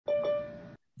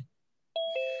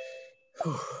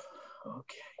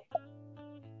Okay.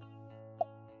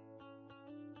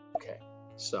 Okay.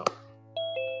 So,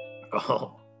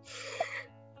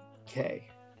 okay.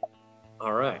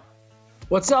 All right.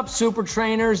 What's up, super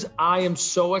trainers? I am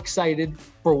so excited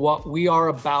for what we are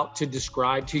about to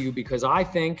describe to you because I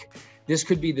think this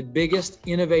could be the biggest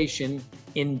innovation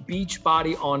in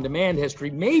Beachbody On Demand history,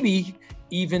 maybe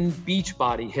even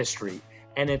Beachbody history.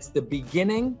 And it's the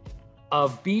beginning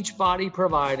of Beachbody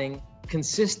providing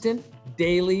consistent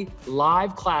daily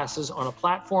live classes on a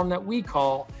platform that we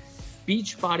call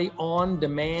Beachbody On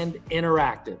Demand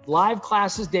Interactive. Live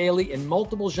classes daily in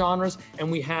multiple genres, and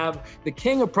we have the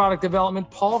king of product development,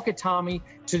 Paul Katami,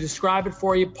 to describe it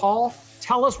for you. Paul,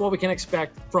 tell us what we can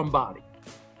expect from BODi.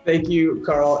 Thank you,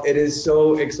 Carl. It is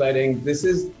so exciting. This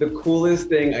is the coolest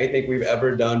thing I think we've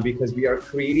ever done because we are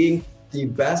creating the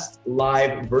best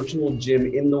live virtual gym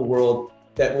in the world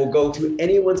that will go to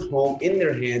anyone's home, in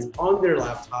their hands, on their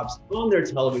laptops, on their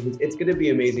televisions. It's gonna be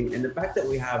amazing. And the fact that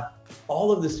we have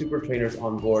all of the super trainers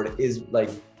on board is like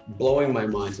blowing my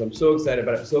mind. So I'm so excited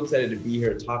about it. I'm so excited to be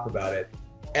here to talk about it.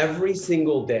 Every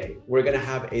single day, we're gonna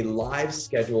have a live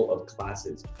schedule of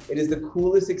classes. It is the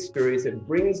coolest experience. It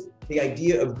brings the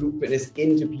idea of group fitness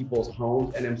into people's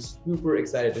homes. And I'm super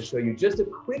excited to show you just a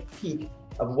quick peek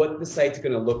of what the site's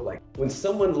gonna look like. When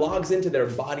someone logs into their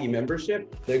BODi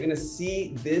membership, they're gonna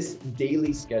see this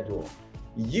daily schedule.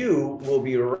 You will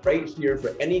be right here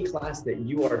for any class that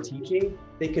you are teaching.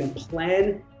 They can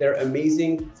plan their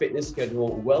amazing fitness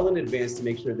schedule well in advance to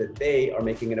make sure that they are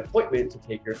making an appointment to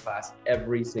take your class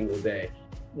every single day.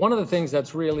 One of the things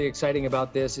that's really exciting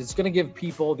about this is it's going to give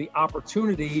people the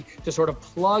opportunity to sort of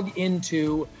plug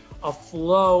into a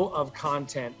flow of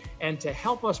content. And to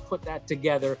help us put that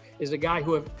together is a guy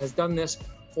who has done this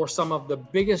for some of the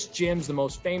biggest gyms, the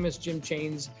most famous gym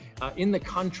chains in the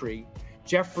country,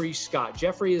 Jeffrey Scott.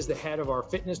 Jeffrey is the head of our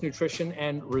fitness, nutrition,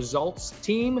 and results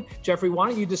team. Jeffrey, why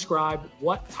don't you describe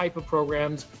what type of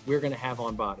programs we're going to have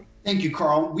on BODi? Thank you,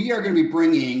 Carl. We are going to be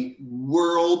bringing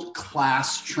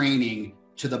world-class training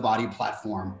to the BODi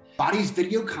platform. BODi's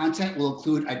video content will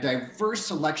include a diverse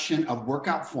selection of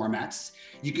workout formats.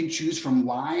 You can choose from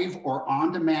live or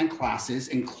on-demand classes,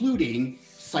 including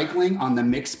cycling on the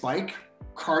mixed bike,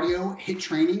 cardio, HIIT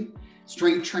training,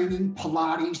 strength training,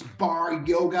 Pilates, barre,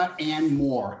 yoga, and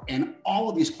more. And all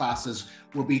of these classes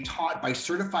will be taught by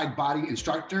certified BODi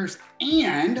instructors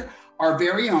and our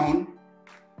very own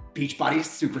Beachbody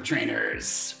super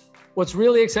trainers. What's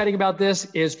really exciting about this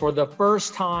is for the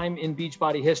first time in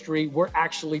Beachbody history, we're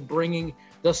actually bringing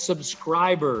the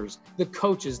subscribers, the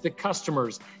coaches, the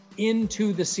customers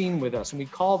into the scene with us. And we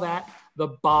call that the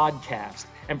BODcast.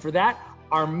 And for that,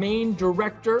 our main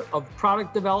director of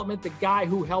product development, the guy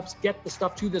who helps get the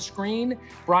stuff to the screen,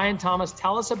 Brian Thomas,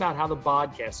 tell us about how the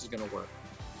BODcast is going to work.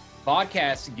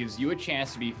 BODcast gives you a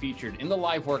chance to be featured in the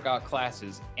live workout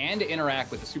classes and to interact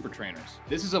with the super trainers.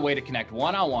 This is a way to connect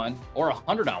one-on-one or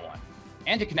 100-on-1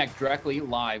 and to connect directly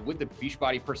live with the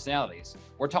Beachbody personalities.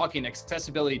 We're talking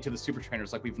accessibility to the super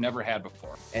trainers like we've never had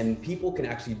before. And people can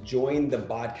actually join the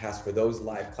BODcast for those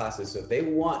live classes. So if they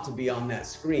want to be on that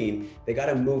screen, they got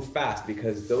to move fast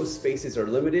because those spaces are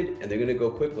limited and they're going to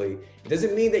go quickly. It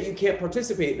doesn't mean that you can't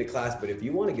participate in the class, but if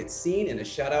you want to get seen and a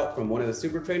shout out from one of the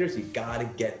super trainers, you got to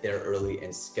get there early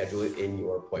and schedule it in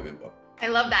your appointment book. I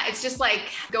love that. It's just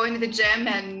like going to the gym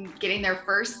and getting there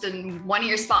first and wanting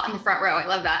your spot in the front row. I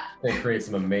love that. It creates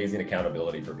some amazing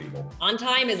accountability for people. On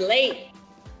time is late.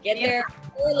 Get there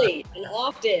early and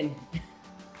often.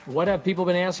 What have people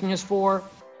been asking us for?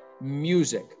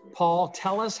 Music. Paul,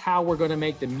 tell us how we're going to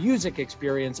make the music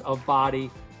experience of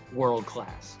BODi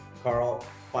world-class. Carl,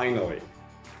 finally,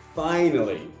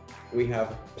 we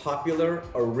have popular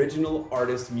original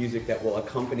artist music that will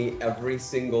accompany every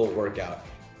single workout.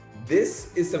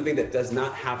 This is something that does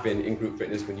not happen in group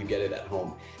fitness when you get it at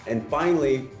home. And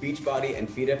finally, Beachbody and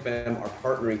Feed FM are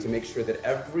partnering to make sure that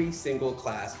every single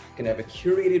class can have a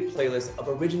curated playlist of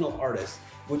original artists,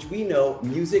 which we know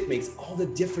music makes all the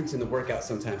difference in the workout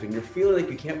sometimes. When you're feeling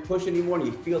like you can't push anymore and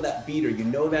you feel that beat or you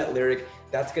know that lyric,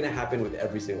 that's gonna happen with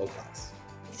every single class.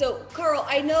 So Carl,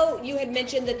 I know you had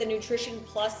mentioned that the Nutrition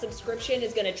Plus subscription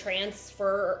is going to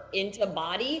transfer into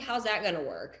BODi. How's that going to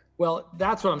work? Well,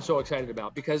 that's what I'm so excited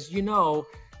about because, you know,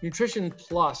 Nutrition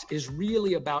Plus is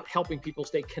really about helping people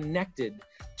stay connected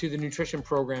to the nutrition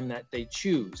program that they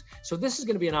choose. So this is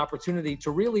going to be an opportunity to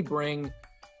really bring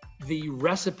the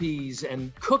recipes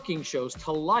and cooking shows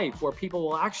to life where people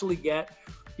will actually get,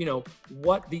 you know,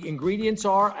 what the ingredients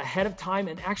are ahead of time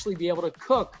and actually be able to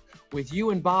cook with you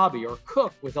and Bobby or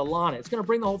cook with Alana. It's going to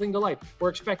bring the whole thing to life. We're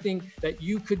expecting that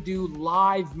you could do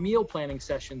live meal planning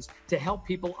sessions to help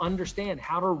people understand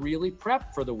how to really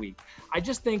prep for the week. I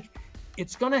just think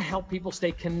it's going to help people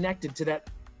stay connected to that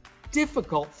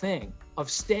difficult thing of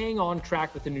staying on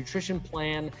track with the nutrition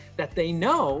plan that they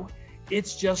know.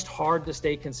 It's just hard to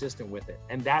stay consistent with it.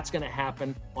 And that's going to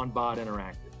happen on BODi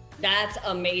Interactive. That's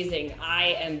amazing.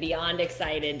 I am beyond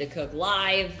excited to cook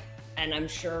live, and I'm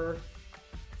sure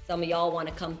some of y'all want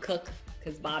to come cook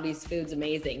because Bobby's food's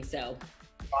amazing. So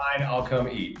Fine, I'll come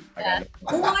eat.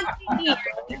 who wants to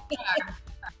eat?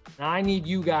 I need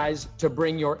you guys to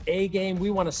bring your A game. We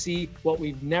want to see what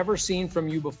we've never seen from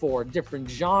you before. Different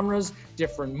genres,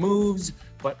 different moves,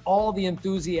 but all the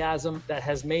enthusiasm that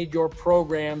has made your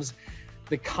programs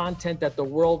the content that the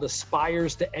world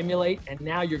aspires to emulate. And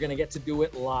now you're going to get to do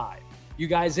it live. You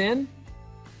guys in?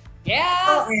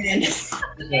 Yeah.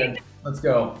 Let's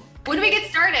go. When do we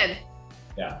get started?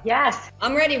 Yeah. Yes.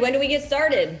 I'm ready. When do we get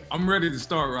started? I'm ready to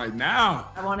start right now.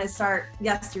 I want to start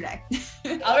yesterday.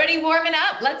 Already warming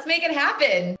up. Let's make it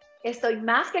happen. Estoy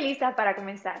más que lista para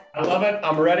comenzar. I love it.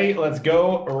 I'm ready. Let's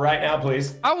go right now,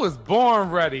 please. I was born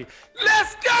ready.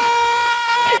 Let's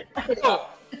go!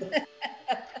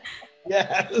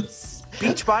 Yes.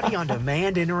 Beachbody On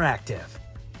Demand Interactive.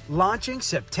 Launching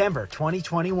September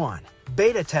 2021.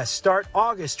 Beta tests start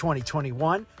August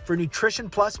 2021 for Nutrition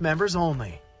Plus members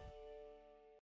only.